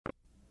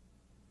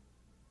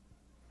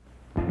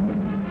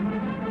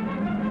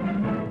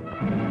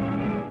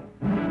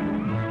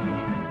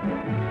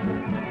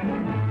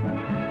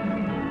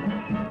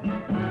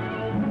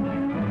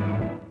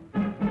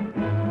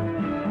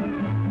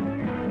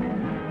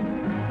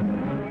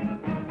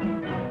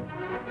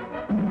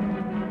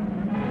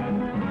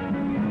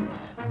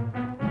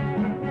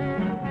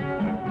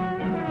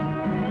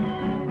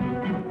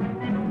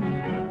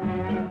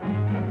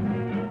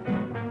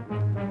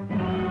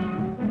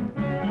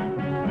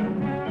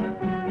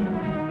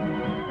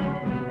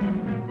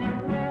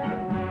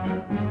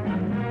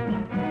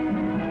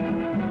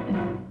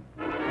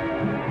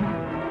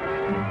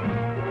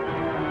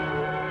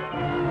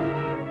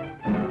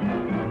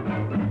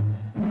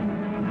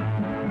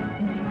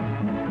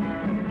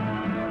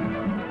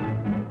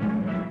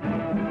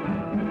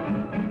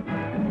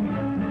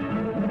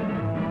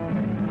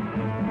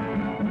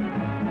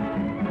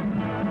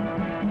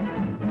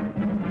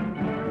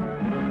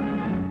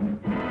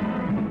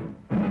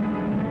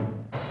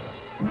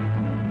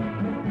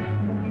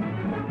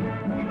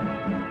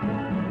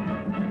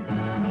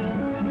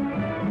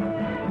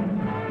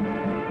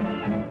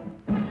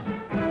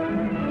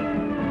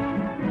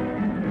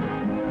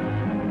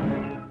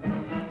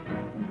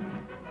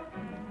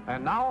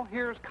And now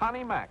here's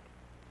Connie Mack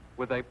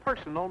with a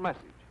personal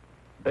message.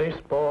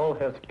 Baseball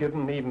has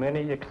given me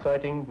many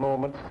exciting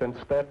moments since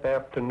that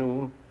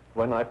afternoon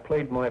when I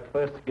played my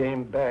first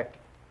game back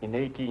in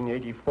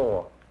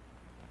 1884.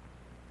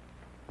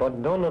 But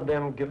none of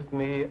them gives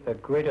me a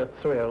greater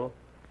thrill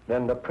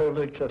than the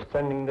privilege of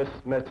sending this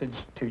message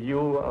to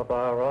you of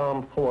our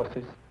armed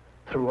forces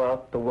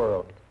throughout the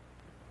world.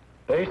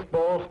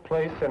 Baseball's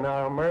place in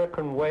our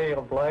American way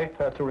of life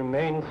has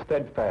remained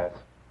steadfast,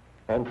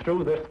 and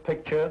through this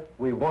picture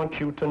we want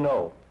you to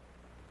know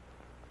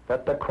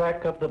that the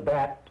crack of the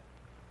bat,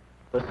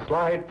 the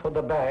slide for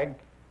the bag,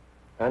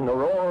 and the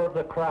roar of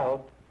the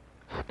crowd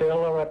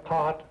still are a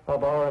part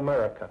of our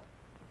America.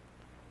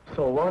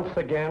 So once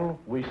again,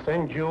 we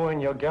send you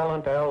and your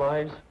gallant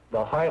allies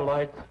the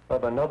highlights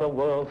of another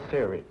World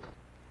Series.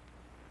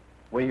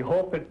 We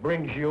hope it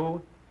brings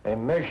you a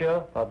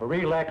measure of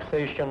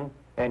relaxation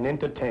and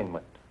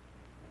entertainment.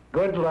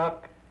 Good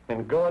luck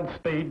and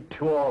Godspeed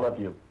to all of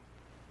you.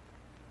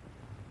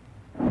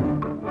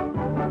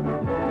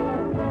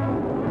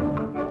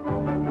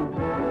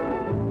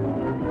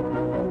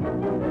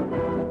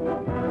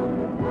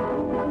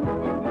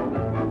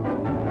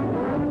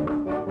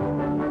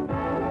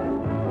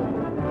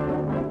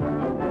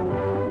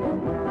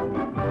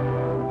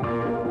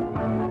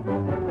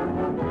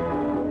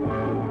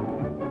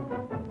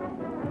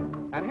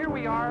 And here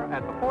we are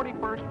at the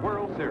 41st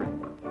World Series,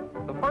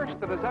 the first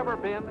that has ever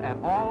been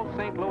an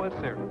all-St. Louis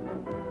series.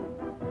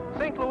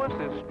 St. Louis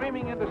is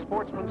streaming into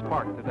Sportsman's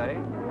Park today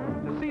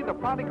to see the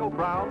prodigal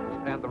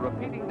Browns and the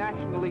repeating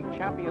National League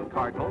champion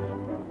Cardinals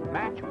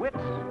match wits,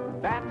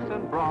 bats,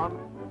 and brawn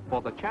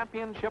for the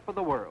championship of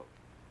the world.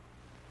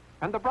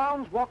 And the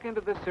Browns walk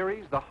into this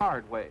series the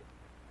hard way.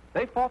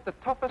 They fought the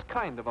toughest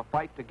kind of a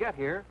fight to get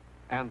here,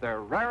 and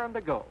they're raring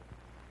to go.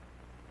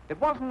 It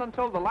wasn't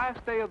until the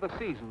last day of the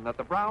season that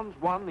the Browns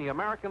won the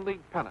American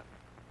League pennant.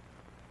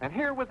 And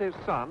here with his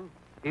son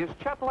is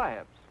Chet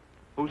Labbs,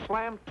 who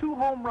slammed 2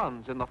 home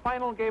runs in the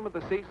final game of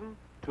the season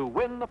to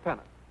win the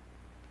pennant.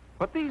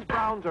 But these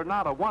Browns are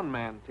not a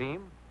one-man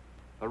team.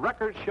 The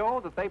records show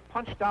that they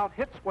punched out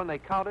hits when they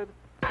counted,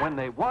 when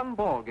they won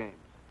ball games.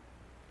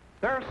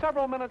 There are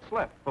several minutes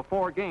left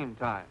before game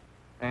time,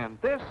 and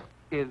this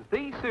is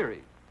the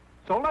series.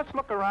 So let's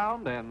look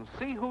around and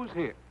see who's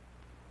here.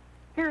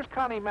 Here's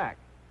Connie Mack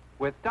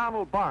with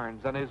Donald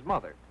Barnes and his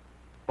mother.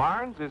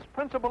 Barnes is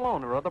principal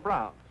owner of the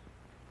Browns.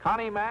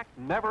 Connie Mack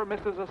never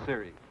misses a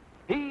series.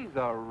 He's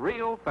a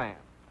real fan.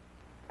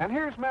 And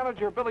here's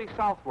manager Billy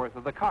Southworth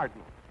of the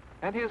Cardinals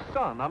and his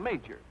son, a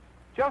major,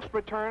 just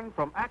returned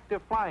from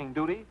active flying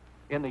duty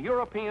in the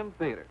European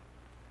theater.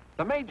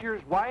 The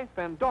major's wife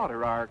and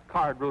daughter are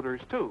card rooters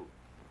too.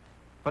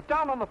 But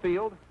down on the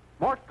field,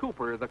 Mort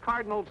Cooper, the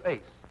Cardinals' ace,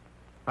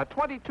 a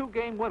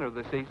 22-game winner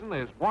this season,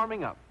 is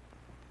warming up.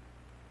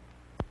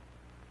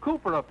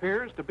 Cooper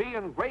appears to be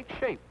in great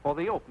shape for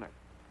the opener.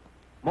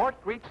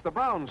 Mort greets the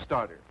Browns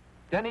starter,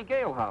 Denny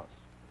Galehouse,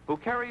 who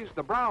carries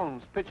the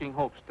Browns' pitching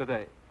hopes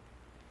today.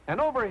 And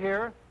over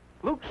here,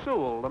 Luke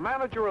Sewell, the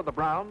manager of the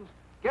Browns,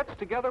 gets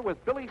together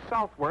with Billy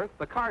Southworth,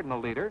 the Cardinal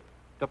leader,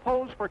 to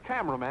pose for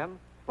cameramen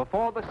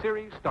before the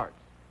series starts.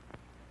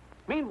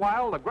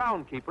 Meanwhile, the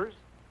groundkeepers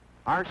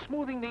are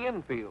smoothing the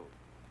infield.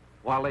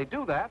 While they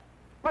do that,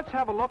 let's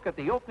have a look at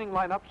the opening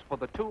lineups for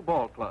the 2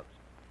 ball clubs.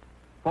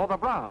 For the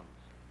Browns,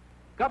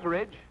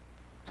 Gutteridge,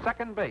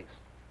 second base.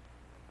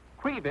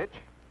 Krivich,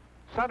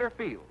 center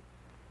field.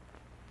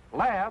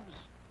 Labbs,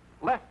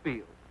 left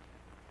field.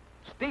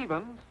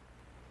 Stevens,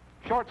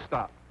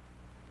 shortstop.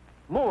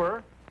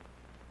 Moore,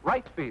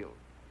 right field.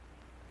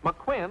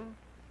 McQuinn,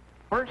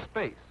 first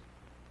base.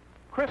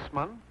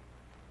 Chrisman,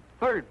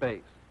 third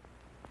base.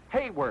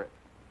 Hayworth,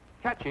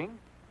 catching,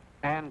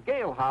 and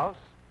Galehouse,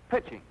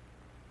 pitching.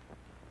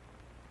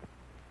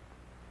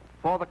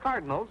 For the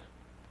Cardinals,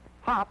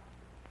 Hop,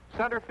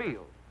 center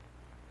field.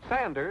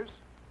 Sanders,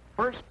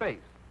 first base.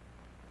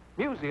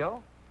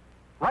 Musial,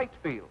 right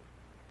field.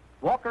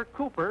 Walker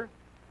Cooper,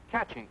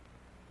 catching.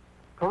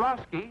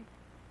 Karofsky,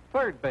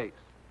 third base.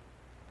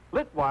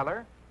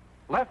 Litweiler,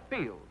 left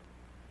field.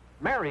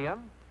 Marion,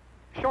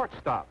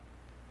 shortstop.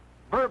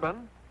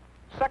 Bourbon,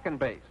 second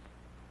base.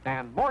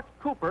 And Mort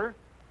Cooper,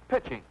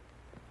 pitching.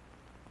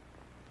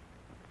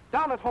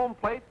 Down at home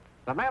plate,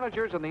 the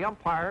managers and the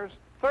umpires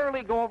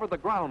thoroughly go over the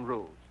ground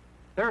rules.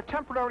 There are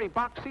temporary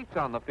box seats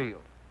on the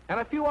field and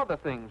a few other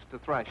things to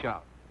thrash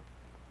out.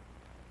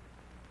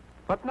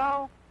 But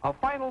now, a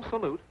final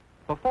salute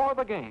before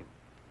the game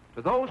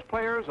to those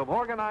players of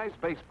organized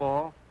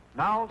baseball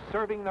now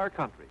serving their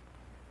country.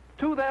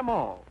 To them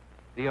all,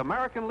 the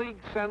American League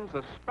sends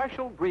a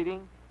special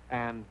greeting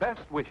and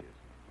best wishes.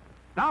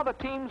 Now the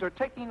teams are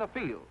taking the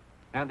field,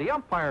 and the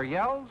umpire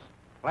yells,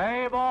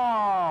 "Play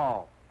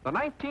ball!" The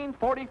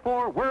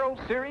 1944 World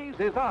Series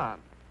is on.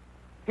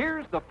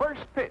 Here's the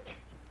first pitch.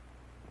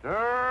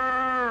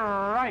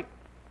 Strike.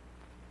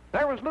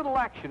 There was little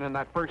action in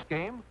that first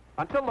game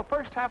until the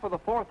first half of the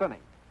 4th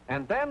inning.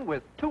 And then,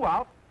 with 2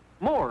 out,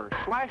 Moore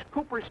slashed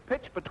Cooper's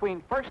pitch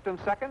between first and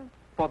second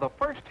for the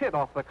first hit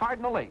off the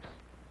Cardinal ace.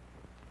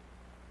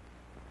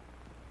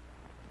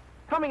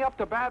 Coming up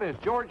to bat is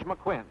George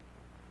McQuinn.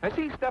 As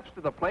he steps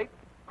to the plate,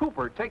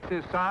 Cooper takes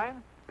his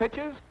sign,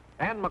 pitches,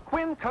 and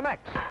McQuinn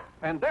connects.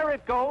 And there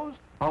it goes,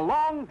 a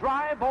long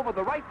drive over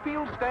the right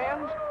field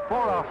stands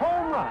for a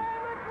home run.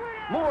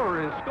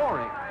 Moore is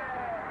scoring.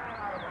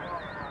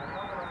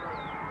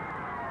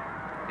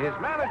 Is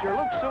manager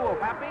Luke Sewell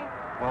happy?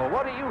 Well,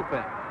 what do you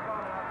think?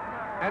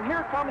 And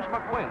here comes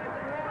McQuinn.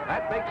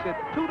 That makes it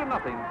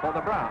 2-0 for the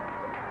Browns.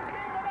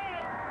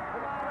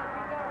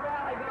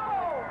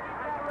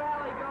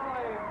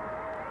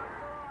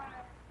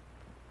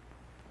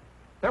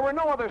 There were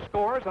no other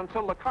scores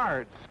until the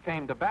Cards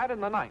came to bat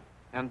in the ninth.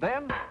 And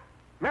then,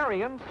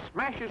 Marion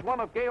smashes one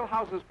of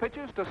Galehouse's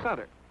pitches to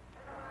center.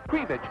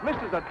 Krivich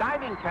misses a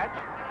diving catch,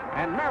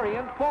 and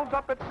Marion pulls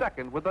up at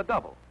second with a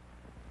double.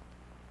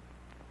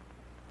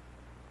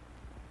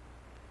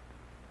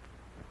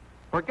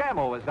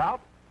 Bergamo is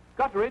out,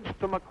 Gutteridge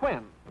to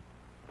McQuinn,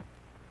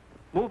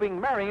 moving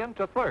Marion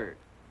to third.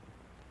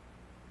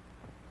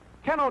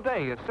 Ken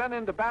O'Day is sent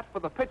in to bat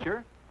for the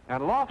pitcher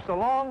and lofts a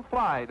long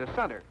fly to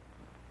center.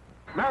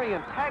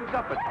 Marion tags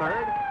up at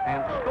third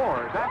and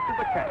scores after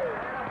the catch.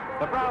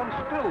 The Browns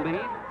still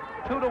lead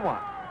 2-1.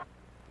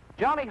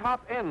 Johnny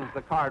Hopp ends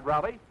the Card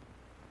rally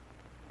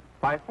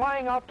by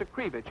flying out to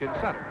Krivich in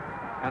center,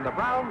 and the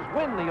Browns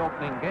win the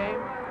opening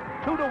game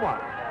 2-1,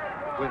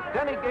 with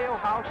Denny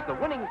Galehouse, the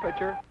winning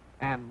pitcher,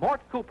 and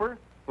Mort Cooper,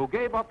 who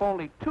gave up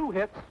only 2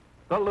 hits,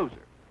 the loser.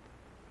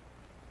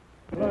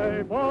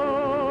 Play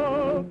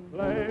ball,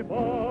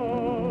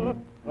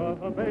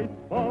 a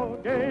baseball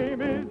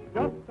game is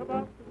just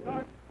about to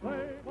start.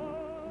 Play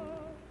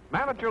ball.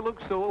 Manager Luke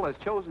Sewell has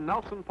chosen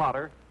Nelson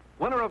Potter,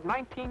 winner of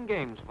 19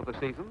 games for the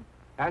season,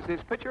 as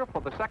his pitcher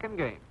for the second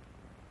game.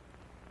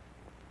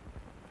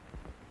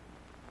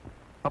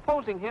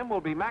 Opposing him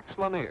will be Max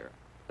Lanier,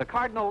 the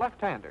Cardinal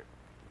left-hander.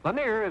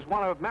 Lanier is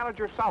one of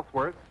manager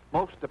Southworth's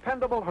most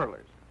dependable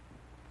hurlers.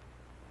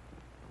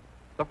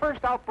 The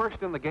first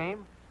outburst in the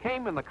game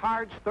came in the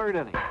Cards' third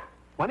inning,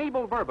 when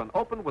Ebel Bourbon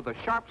opened with a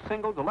sharp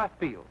single to left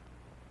field.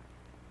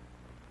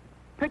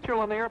 Pitcher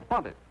Lanier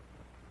bunted.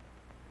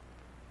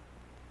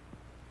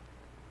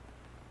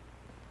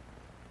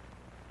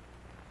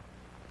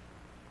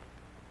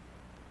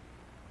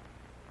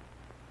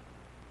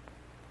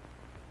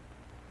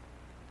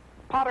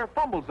 Potter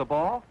fumbles the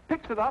ball,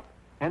 picks it up,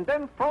 and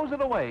then throws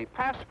it away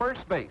past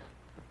first base.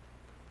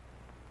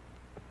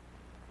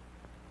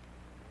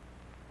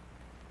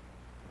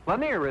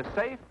 Lanier is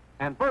safe,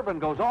 and Bourbon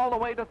goes all the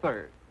way to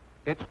third.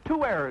 It's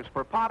 2 errors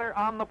for Potter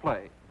on the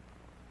play.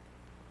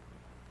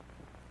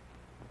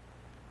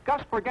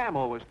 Gus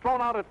Bergamo was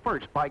thrown out at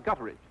first by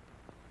Gutteridge.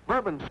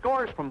 Bourbon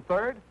scores from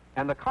third,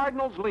 and the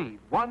Cardinals lead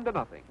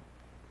 1-0.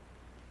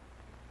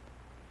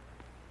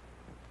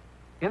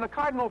 In the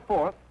Cardinal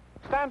fourth,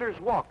 Sanders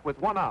walked with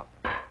 1 out,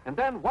 and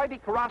then Whitey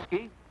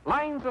Karosky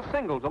lines a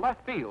single to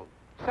left field,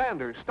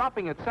 Sanders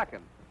stopping at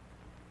second.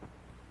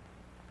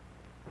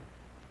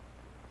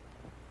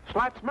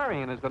 Slats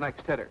Marion is the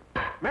next hitter.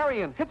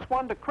 Marion hits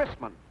one to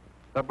Chrisman.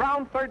 The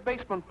Brown third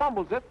baseman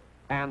fumbles it,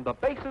 and the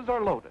bases are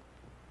loaded.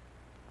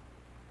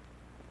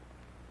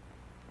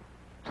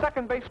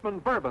 Second baseman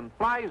Bourbon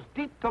flies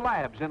deep to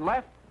Labs in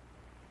left,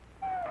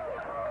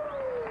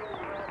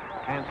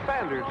 and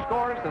Sanders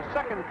scores the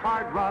second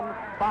Card run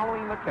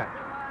following the catch.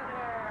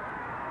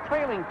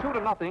 Trailing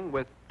 2-0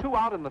 with 2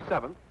 out in the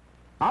 7th,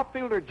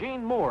 outfielder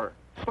Gene Moore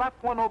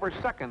slapped one over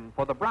second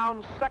for the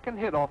Browns' second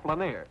hit off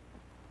Lanier.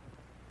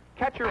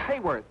 Catcher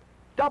Hayworth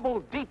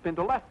doubled deep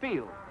into left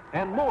field,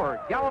 and Moore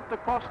galloped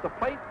across the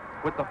plate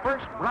with the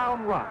first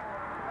Brown run,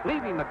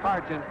 leaving the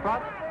Cards in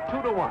front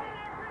 2-1.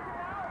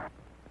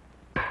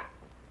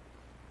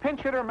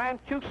 Pinch hitter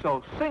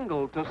Mancuso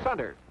singled to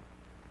center,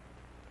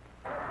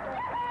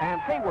 and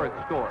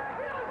Hayworth scored.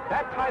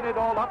 That tied it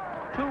all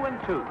up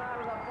 2-2.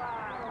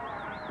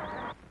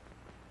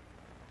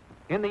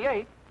 In the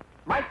 8th,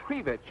 Mike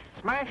Krivich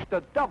smashed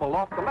a double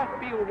off the left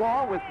field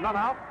wall with none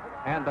out,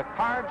 and the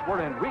Cards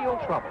were in real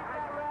trouble.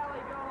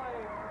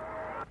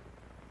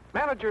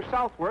 Manager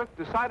Southworth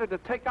decided to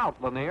take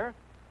out Lanier,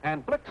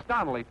 and Blix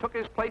Donnelly took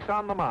his place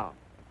on the mound.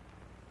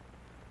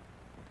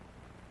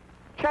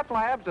 Chet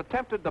Labs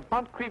attempted to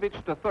bunt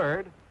Krivich to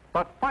third,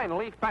 but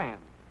finally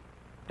fanned.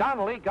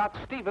 Donnelly got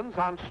Stevens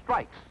on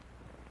strikes.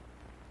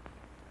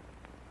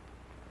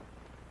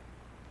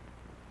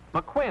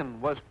 McQuinn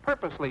was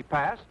purposely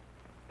passed,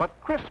 but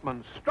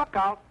Chrisman struck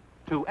out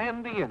to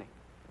end the inning.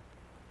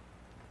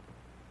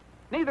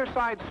 Neither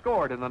side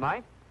scored in the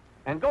ninth,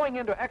 and going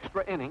into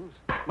extra innings,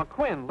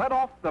 McQuinn led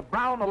off the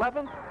Brown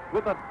 11th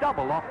with a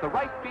double off the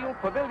right field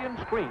pavilion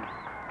screen.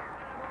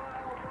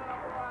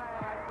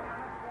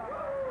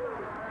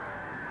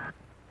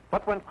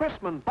 But when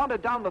Chrisman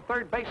bunted down the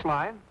third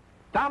baseline,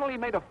 Donnelly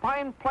made a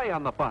fine play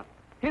on the bunt.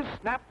 His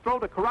snap throw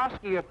to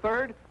Karosky at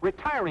third,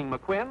 retiring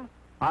McQuinn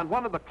on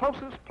one of the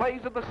closest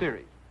plays of the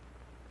series.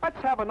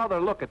 Let's have another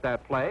look at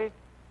that play,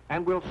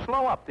 and we'll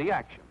slow up the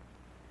action.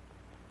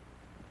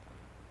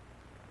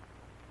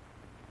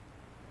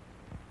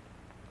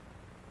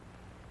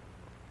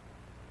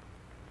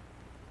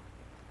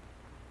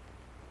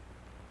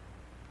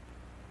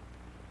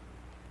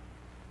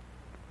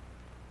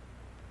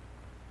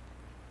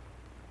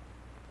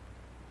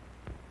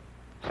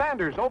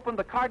 Sanders opened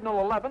the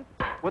Cardinal 11th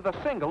with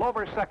a single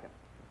over second.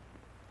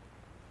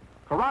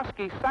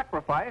 Koroski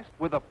sacrificed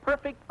with a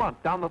perfect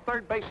bunt down the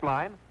third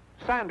baseline,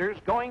 Sanders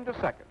going to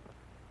second.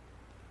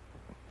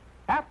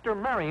 After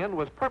Marion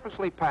was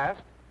purposely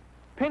passed,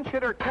 pinch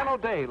hitter Ken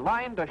O'Day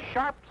lined a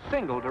sharp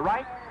single to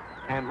right,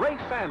 and Ray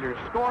Sanders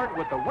scored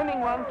with the winning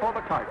run for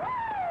the Cardinals.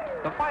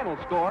 The final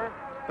score,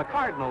 the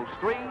Cardinals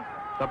 3,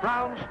 the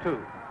Browns 2.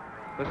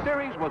 The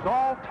series was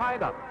all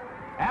tied up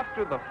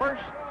after the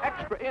first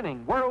extra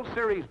inning World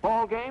Series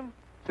ball game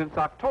since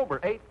October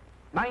 8,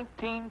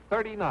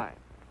 1939.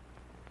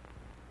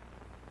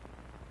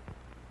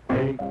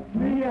 Take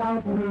me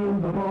out to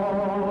the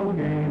ball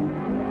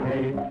game.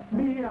 Take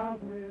me out.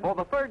 For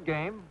the third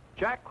game,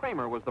 Jack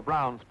Kramer was the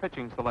Browns'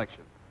 pitching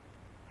selection.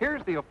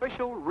 Here's the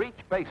official reach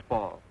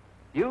baseball,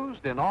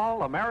 used in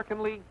all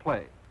American League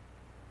play.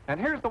 And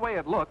here's the way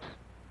it looks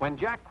when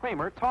Jack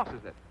Kramer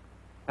tosses it.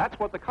 That's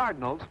what the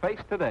Cardinals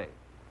face today.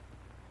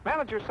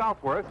 Manager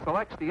Southworth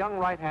selects the young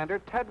right-hander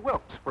Ted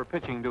Wilkes for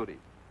pitching duty.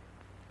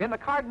 In the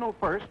Cardinal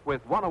first with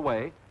one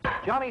away,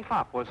 Johnny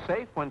Hopp was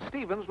safe when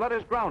Stevens let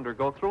his grounder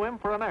go through him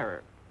for an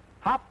error.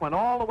 Hopp went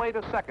all the way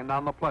to second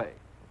on the play.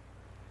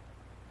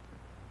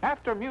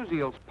 After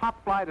Musial's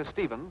pop fly to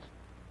Stevens,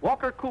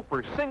 Walker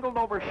Cooper singled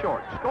over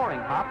short, scoring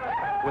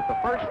Hopp with the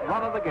first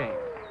run of the game.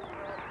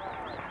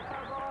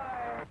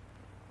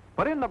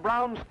 But in the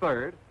Browns'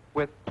 third,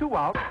 with 2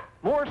 out,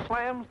 Moore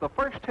slams the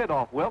first hit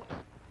off Wilkes,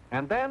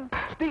 and then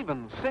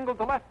Stevens singled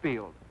to left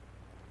field.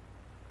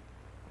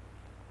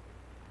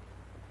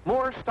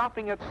 Moore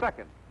stopping at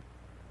second.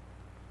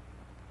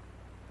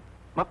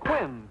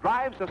 McQuinn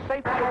drives a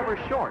safety over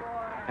short,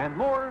 and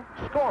Moore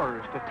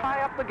scores to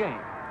tie up the game.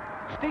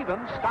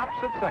 Stevens stops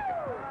at second.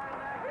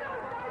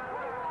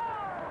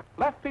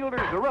 Left fielder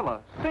Zarilla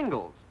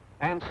singles,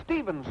 and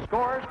Stevens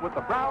scores with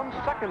the Browns'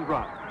 second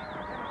run.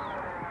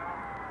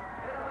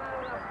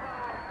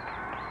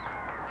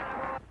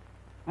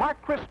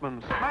 Mark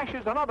Chrisman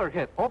smashes another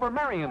hit over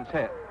Marion's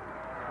head.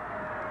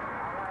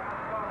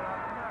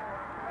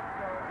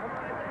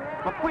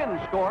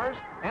 McQuinn scores,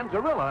 and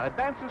Zarilla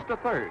advances to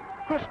third,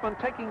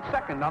 Chrisman taking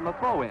second on the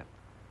throw-in.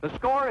 The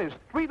score is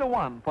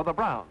 3-1 for the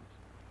Browns.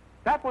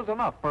 That was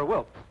enough for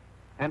Wilkes,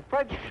 and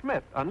Fred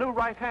Schmidt, a new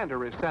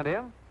right-hander, is sent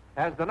in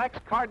as the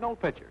next Cardinal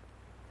pitcher.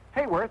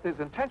 Hayworth is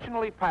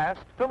intentionally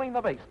passed, filling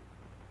the bases.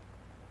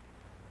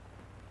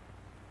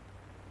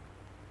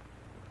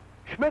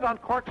 Schmidt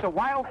uncorks a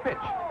wild pitch,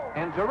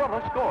 and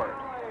Zarilla scores,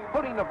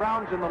 putting the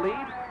Browns in the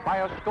lead by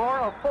a score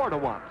of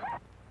 4-1.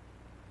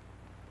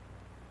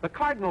 The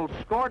Cardinals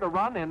scored a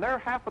run in their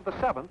half of the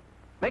seventh,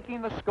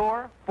 making the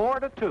score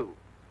 4-2.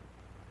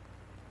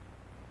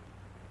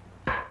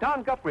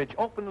 Don Guthridge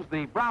opens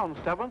the Browns'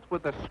 seventh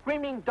with a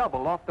screaming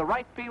double off the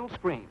right field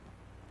screen.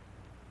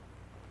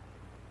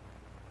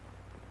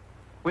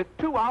 With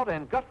 2 out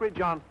and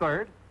Guthridge on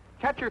third,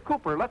 catcher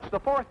Cooper lets the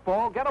fourth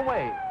ball get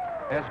away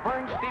as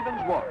Vern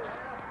Stevens walks.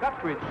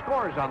 Guthridge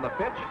scores on the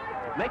pitch,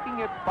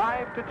 making it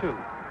 5-2.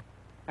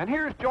 And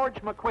here's George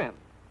McQuinn,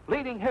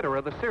 leading hitter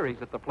of the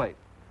series at the plate.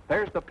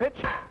 There's the pitch.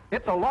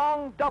 It's a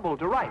long double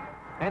to right,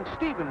 and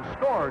Stevens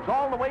scores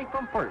all the way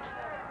from first.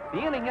 The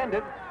inning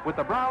ended with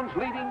the Browns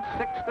leading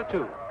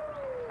 6-2.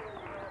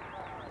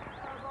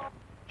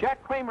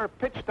 Jack Kramer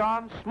pitched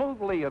on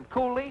smoothly and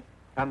coolly,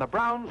 and the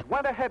Browns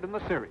went ahead in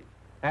the series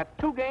at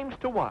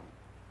 2-1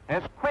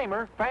 as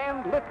Kramer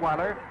fanned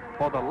Litweiler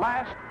for the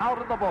last out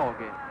of the ball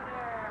game.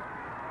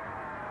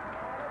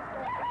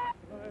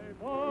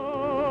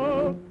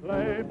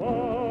 Play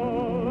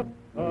ball,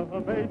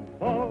 the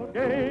baseball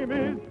game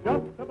is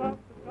just about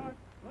to start.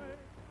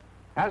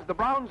 As the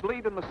Browns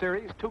lead in the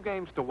series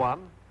 2-1,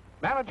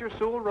 Manager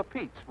Sewell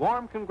repeats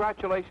warm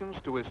congratulations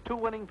to his 2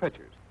 winning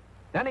pitchers,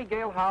 Denny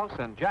Galehouse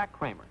and Jack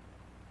Kramer.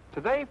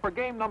 Today, for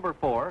game number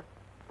 4,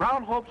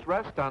 Brown hopes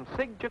rest on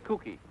Sig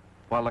Jakuki,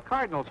 while the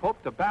Cardinals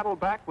hope to battle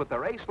back with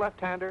their ace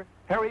left-hander,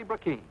 Harry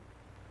Brackeen.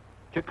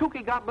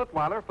 Jakuki got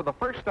Litweiler for the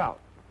first out,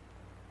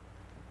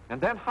 and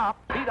then Hopp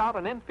beat out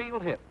an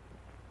infield hit.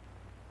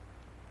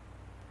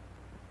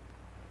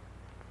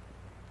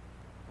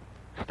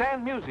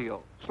 Stan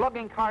Musial,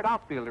 slugging card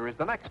outfielder, is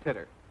the next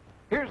hitter.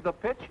 Here's the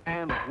pitch,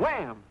 and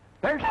wham!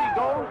 There she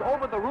goes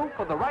over the roof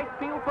of the right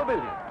field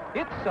pavilion.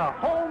 It's a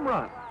home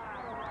run.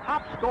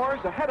 Hopp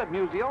scores ahead of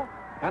Musial,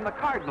 and the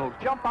Cardinals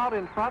jump out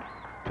in front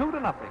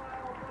 2-0.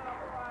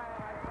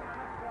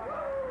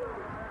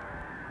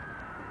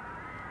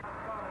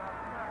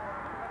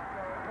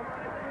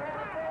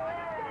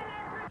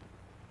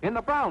 In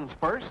the Browns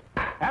first,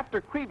 after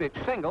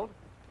Krivich singled,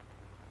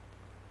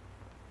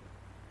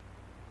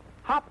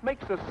 Hopp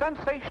makes a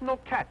sensational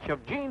catch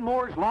of Gene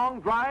Moore's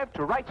long drive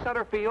to right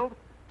center field,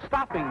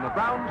 stopping the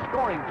Browns'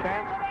 scoring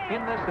chance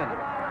in this inning.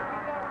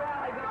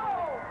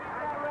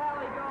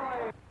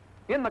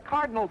 In the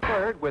Cardinal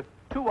third, with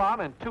 2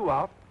 on and 2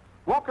 out,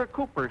 Walker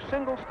Cooper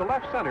singles to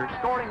left center,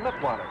 scoring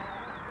Litweiler.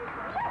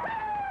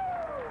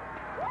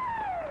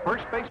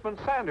 First baseman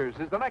Sanders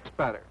is the next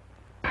batter.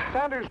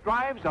 Sanders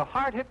drives a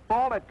hard-hit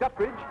ball at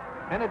Guthridge,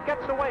 and it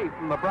gets away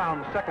from the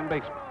Browns' second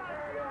baseman.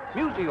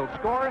 Musial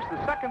scores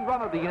the second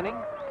run of the inning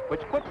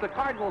which puts the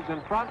Cardinals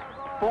in front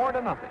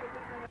 4-0.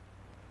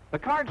 The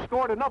Cards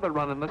scored another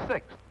run in the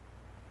 6th.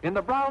 In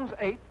the Browns'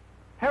 8th,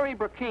 Harry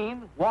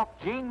Brackeen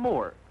walked Gene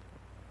Moore.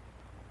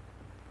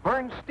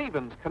 Vern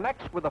Stevens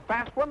connects with a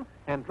fast one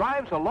and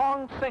drives a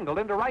long single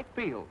into right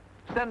field,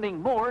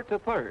 sending Moore to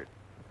third.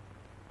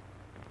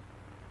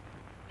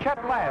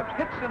 Chet Labs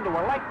hits into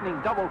a lightning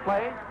double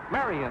play,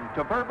 Marion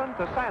to Bourbon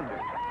to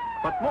Sanders.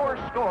 But Moore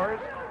scores,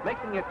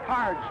 making it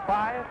Cards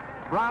 5,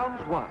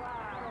 Browns 1.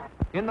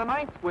 In the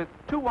 9th, with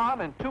 2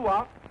 on and 2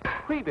 out,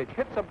 Krivich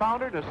hits a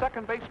bounder to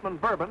second baseman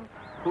Bourbon,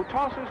 who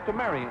tosses to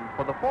Marion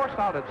for the force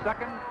out at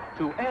second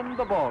to end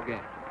the ball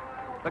game.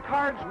 The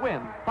Cards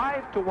win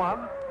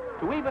 5-1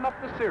 to even up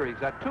the series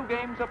at 2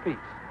 games apiece.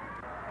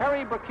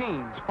 Harry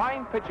Brackeen's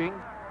fine pitching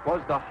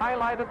was the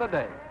highlight of the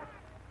day.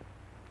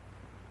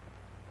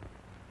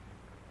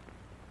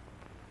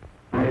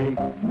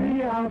 Take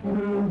me out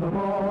to the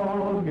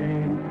ball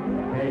game.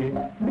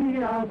 Take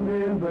me out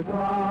in the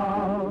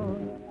crowd.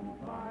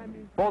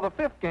 For the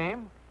 5th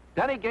game,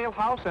 Denny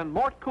Galehouse and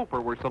Mort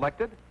Cooper were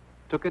selected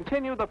to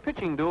continue the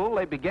pitching duel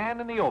they began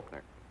in the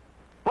opener.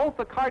 Both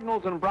the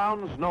Cardinals and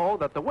Browns know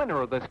that the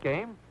winner of this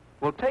game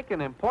will take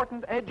an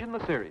important edge in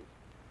the series.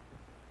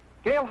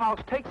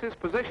 Galehouse takes his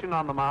position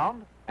on the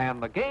mound,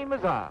 and the game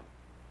is on.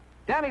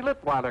 Danny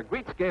Litweiler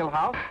greets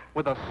Galehouse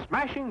with a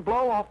smashing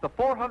blow off the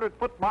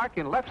 400-foot mark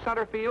in left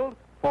center field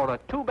for a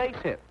 2-base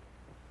hit.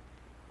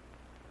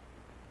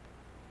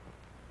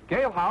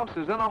 Galehouse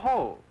is in a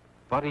hole,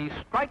 but he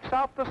strikes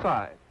out the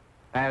side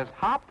as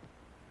Hop,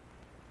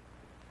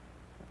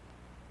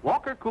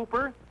 Walker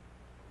Cooper,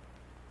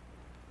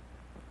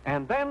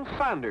 and then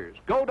Sanders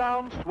go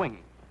down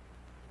swinging.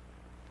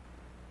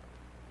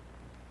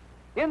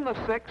 In the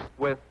 6th,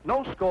 with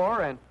no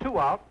score and 2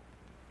 out,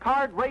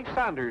 Card Ray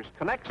Sanders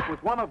connects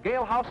with one of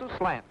Galehouse's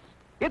slants.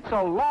 It's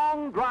a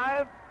long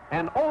drive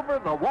and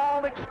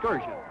over-the-wall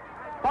excursion,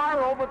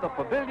 far over the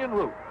pavilion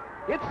roof.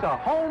 It's a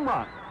home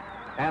run,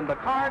 and the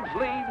Cards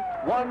lead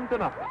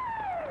 1-0.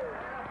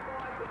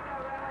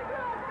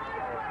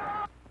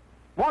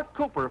 Mort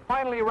Cooper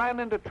finally ran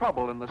into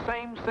trouble in the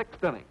same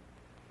 6th inning.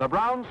 The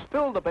Browns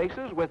filled the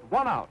bases with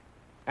 1 out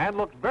and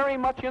looked very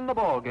much in the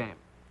ball game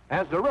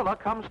as Zarilla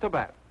comes to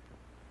bat.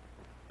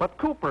 But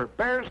Cooper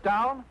bears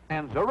down,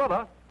 and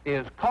Zarilla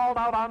is called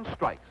out on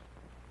strikes.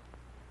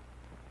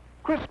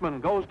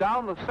 Chrisman goes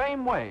down the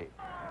same way,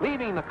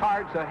 leaving the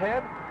Cards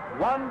ahead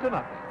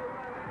 1-0.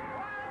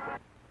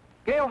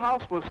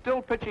 Galehouse was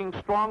still pitching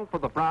strong for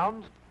the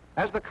Browns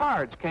as the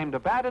Cards came to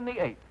bat in the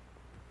 8th.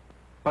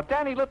 But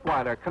Danny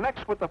Litweiler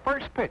connects with the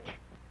first pitch,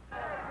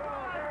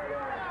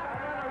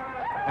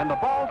 and the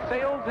ball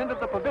sails into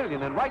the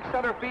pavilion in right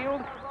center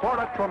field for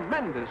a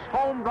tremendous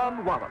home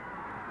run wallop.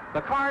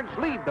 The Cards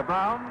lead the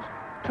Browns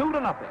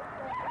 2-0.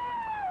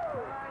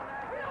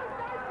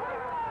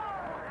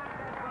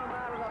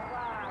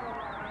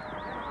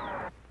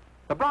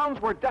 The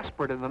Browns were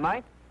desperate in the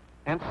 9th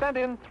and sent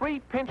in 3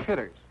 pinch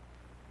hitters.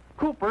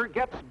 Cooper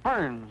gets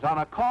Burns on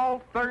a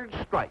called 3rd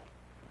strike.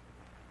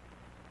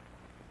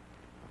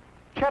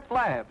 Chet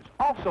Labs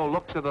also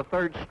looks at a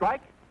 3rd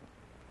strike.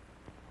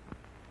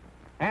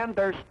 And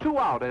there's 2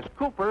 out as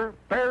Cooper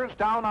bears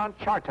down on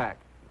Chartak.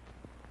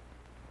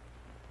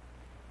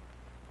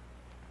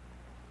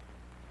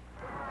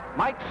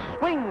 Mike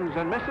swings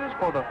and misses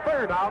for the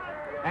 3rd out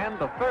and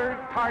the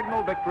 3rd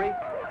Cardinal victory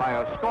by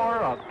a score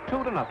of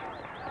 2-0.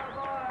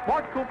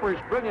 Mort Cooper's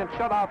brilliant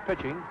shutout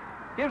pitching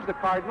gives the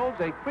Cardinals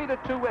a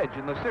 3-2 edge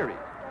in the series,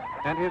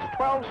 and his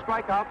 12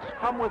 strikeouts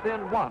come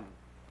within 1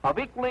 of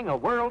equaling a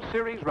World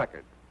Series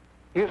record.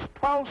 His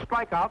 12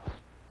 strikeouts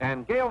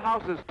and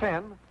Galehouse's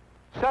 10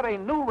 set a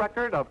new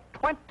record of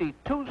 22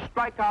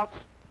 strikeouts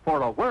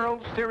for a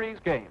World Series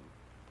game.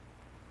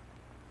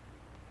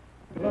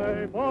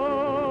 Play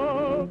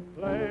ball,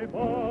 play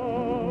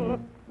ball.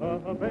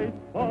 A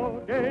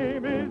baseball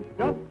game is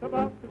just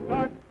about to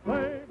start.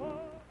 Play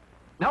ball.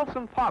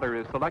 Nelson Potter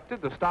is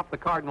selected to stop the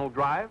Cardinal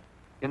drive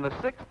in the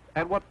 6th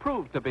at what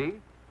proved to be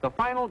the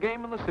final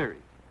game in the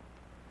series.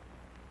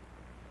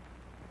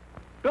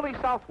 Billy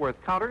Southworth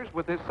counters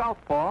with his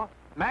southpaw,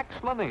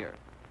 Max Lanier,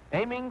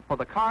 aiming for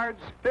the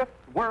Cards' 5th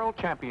World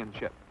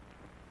Championship.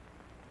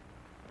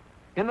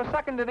 In the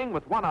 2nd inning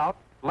with 1 out,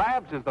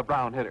 Labs is the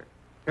Brown hitter.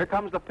 Here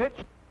comes the pitch,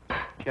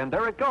 and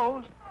there it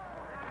goes.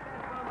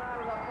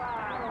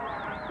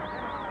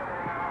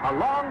 A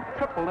long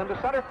triple into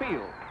center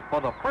field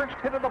for the first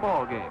hit of the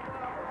ball game.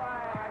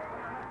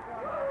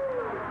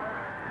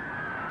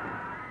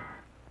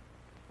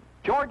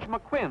 George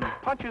McQuinn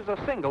punches a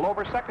single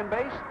over second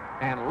base,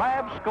 and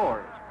Labs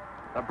scores.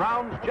 The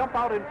Browns jump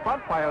out in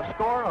front by a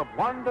score of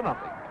 1-0.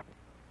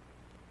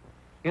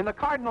 In the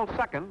Cardinals'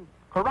 2nd,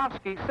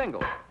 Korosky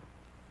singles.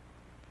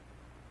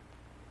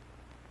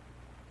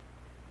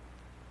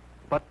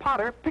 But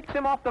Potter picks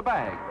him off the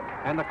bag,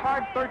 and the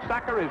Card 3rd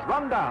sacker is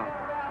run down.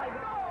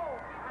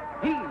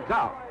 He's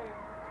out.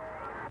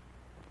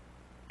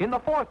 In the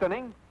 4th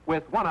inning,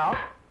 with 1 out,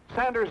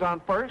 Sanders on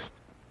 1st,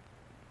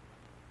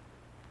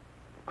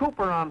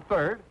 Cooper on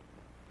 3rd,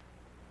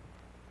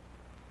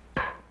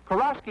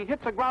 Kurowski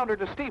hits a grounder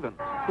to Stevens,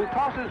 who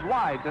tosses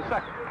wide to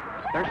second.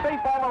 They're safe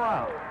all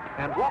around,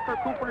 and Walker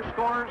Cooper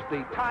scores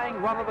the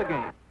tying run of the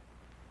game.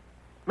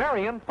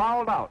 Marion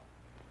fouled out,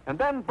 and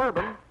then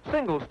Bourbon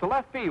singles to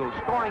left field,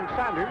 scoring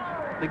Sanders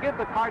to give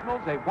the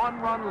Cardinals a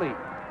one-run lead.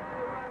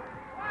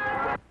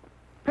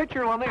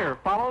 Pitcher Lanier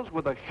follows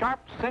with a sharp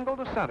single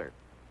to center,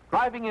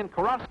 driving in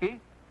Kurowski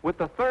with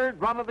the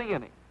third run of the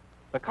inning.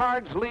 The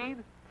Cards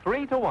lead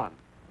 3-1.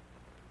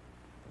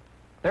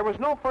 There was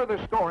no further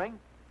scoring,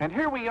 and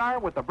here we are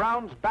with the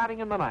Browns batting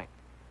in the ninth.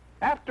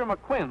 After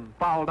McQuinn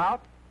fouled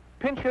out,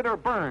 pinch hitter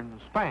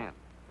Burns fanned.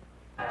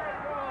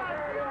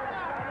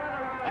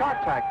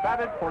 Chartak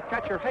batted for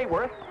catcher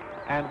Hayworth,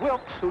 and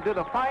Wilkes, who did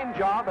a fine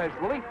job as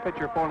relief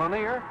pitcher for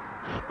Lanier,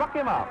 struck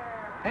him out,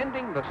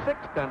 ending the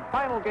sixth and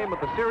final game of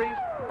the series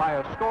by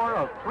a score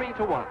of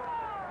 3-1.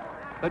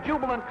 The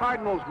jubilant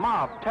Cardinals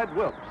mobbed Ted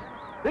Wilkes.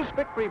 This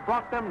victory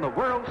brought them the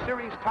World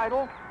Series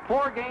title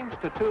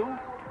 4-2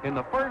 in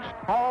the first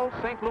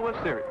All-St. Louis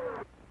series.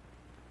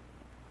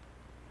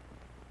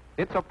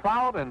 It's a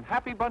proud and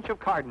happy bunch of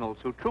Cardinals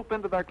who troop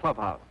into their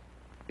clubhouse.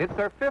 It's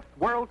their 5th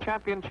World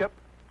Championship,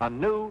 a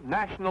new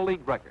National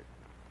League record.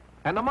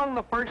 And among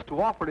the first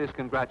who offered his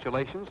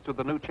congratulations to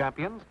the new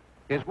champions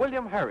is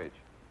William Harridge,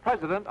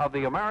 president of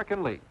the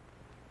American League.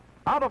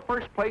 Out of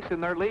first place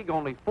in their league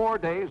only 4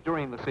 days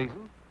during the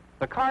season,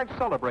 the Cards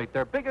celebrate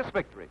their biggest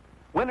victory,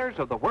 winners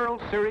of the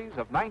World Series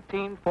of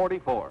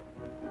 1944.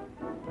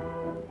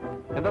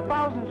 And the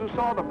thousands who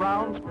saw the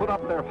Browns put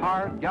up their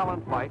hard,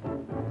 gallant fight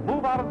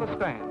move out of the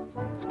stands,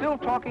 still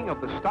talking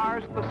of the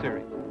stars of the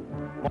series.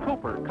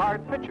 Cooper,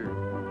 Card pitcher,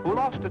 who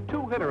lost a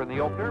 2-hitter in the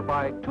opener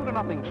by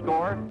 2-0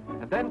 score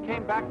and then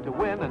came back to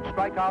win and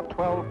strike out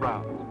 12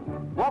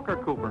 rounds. Walker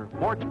Cooper,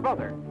 Mort's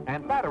brother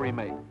and battery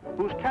mate,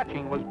 whose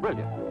catching was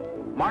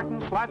brilliant.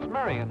 Martin Slats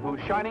Marion, whose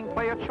shining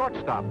play at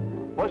shortstop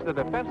was the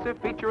defensive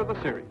feature of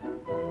the series.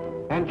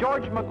 And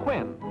George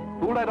McQuinn,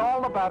 who led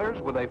all the batters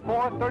with a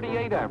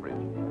 .438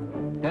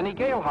 average. Denny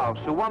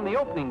Galehouse, who won the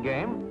opening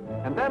game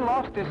and then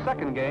lost his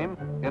second game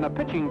in a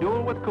pitching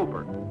duel with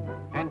Cooper.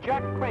 And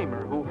Jack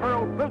Kramer, who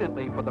hurled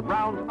brilliantly for the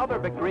Browns' other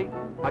victory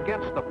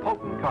against the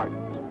potent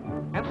Cardinals.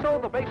 And so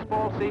the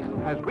baseball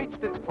season has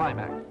reached its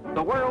climax,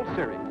 the World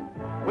Series,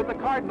 with the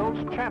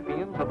Cardinals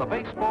champions of the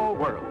baseball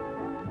world.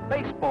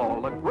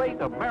 Baseball, a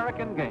great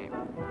American game,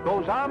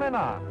 goes on,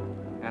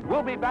 and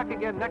we'll be back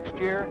again next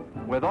year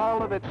with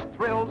all of its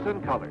thrills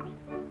and colors.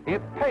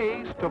 It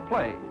pays to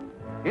play.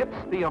 It's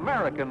the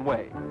American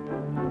way.